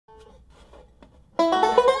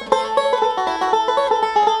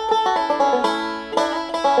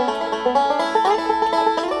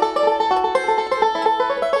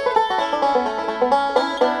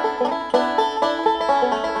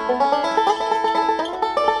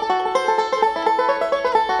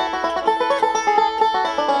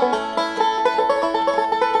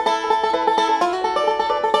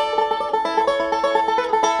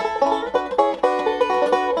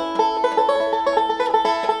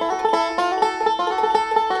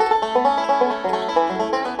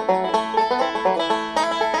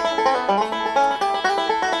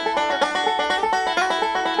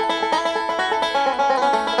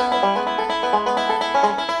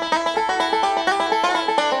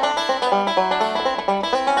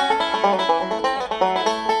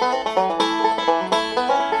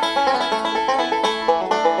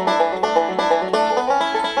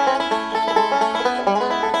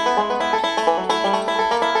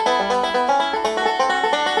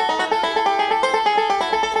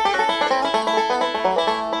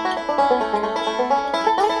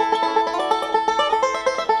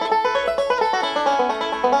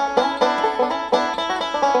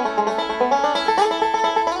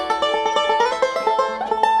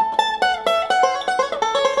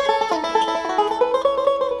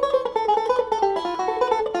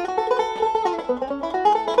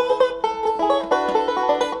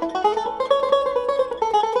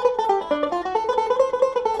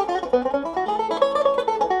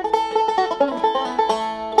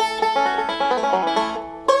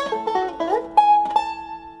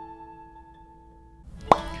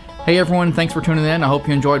Hey everyone, thanks for tuning in. I hope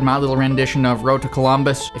you enjoyed my little rendition of Road to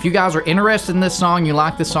Columbus. If you guys are interested in this song, you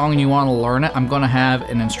like this song and you want to learn it, I'm going to have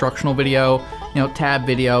an instructional video, tab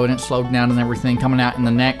video, and it's slowed down and everything coming out in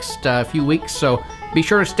the next few weeks. So be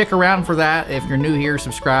sure to stick around for that. If you're new here,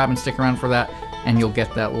 subscribe and stick around for that, and you'll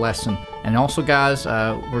get that lesson. And also, guys,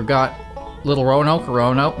 we've got Little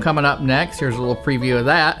Roanoke coming up next. Here's a little preview of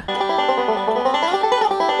that.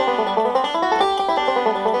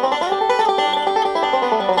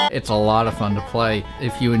 It's a lot of fun to play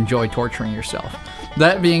if you enjoy torturing yourself.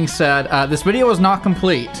 That being said, this video is not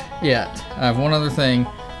complete yet. I have one other thing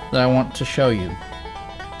that I want to show you.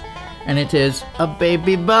 And it is a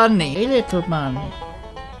baby bunny. Hey, little bunny.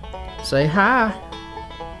 Say hi.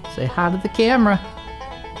 Say hi to the camera.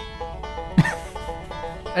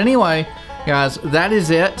 Anyway, guys, that is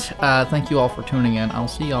it. Thank you all for tuning in. I'll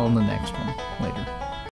see y'all in the next one.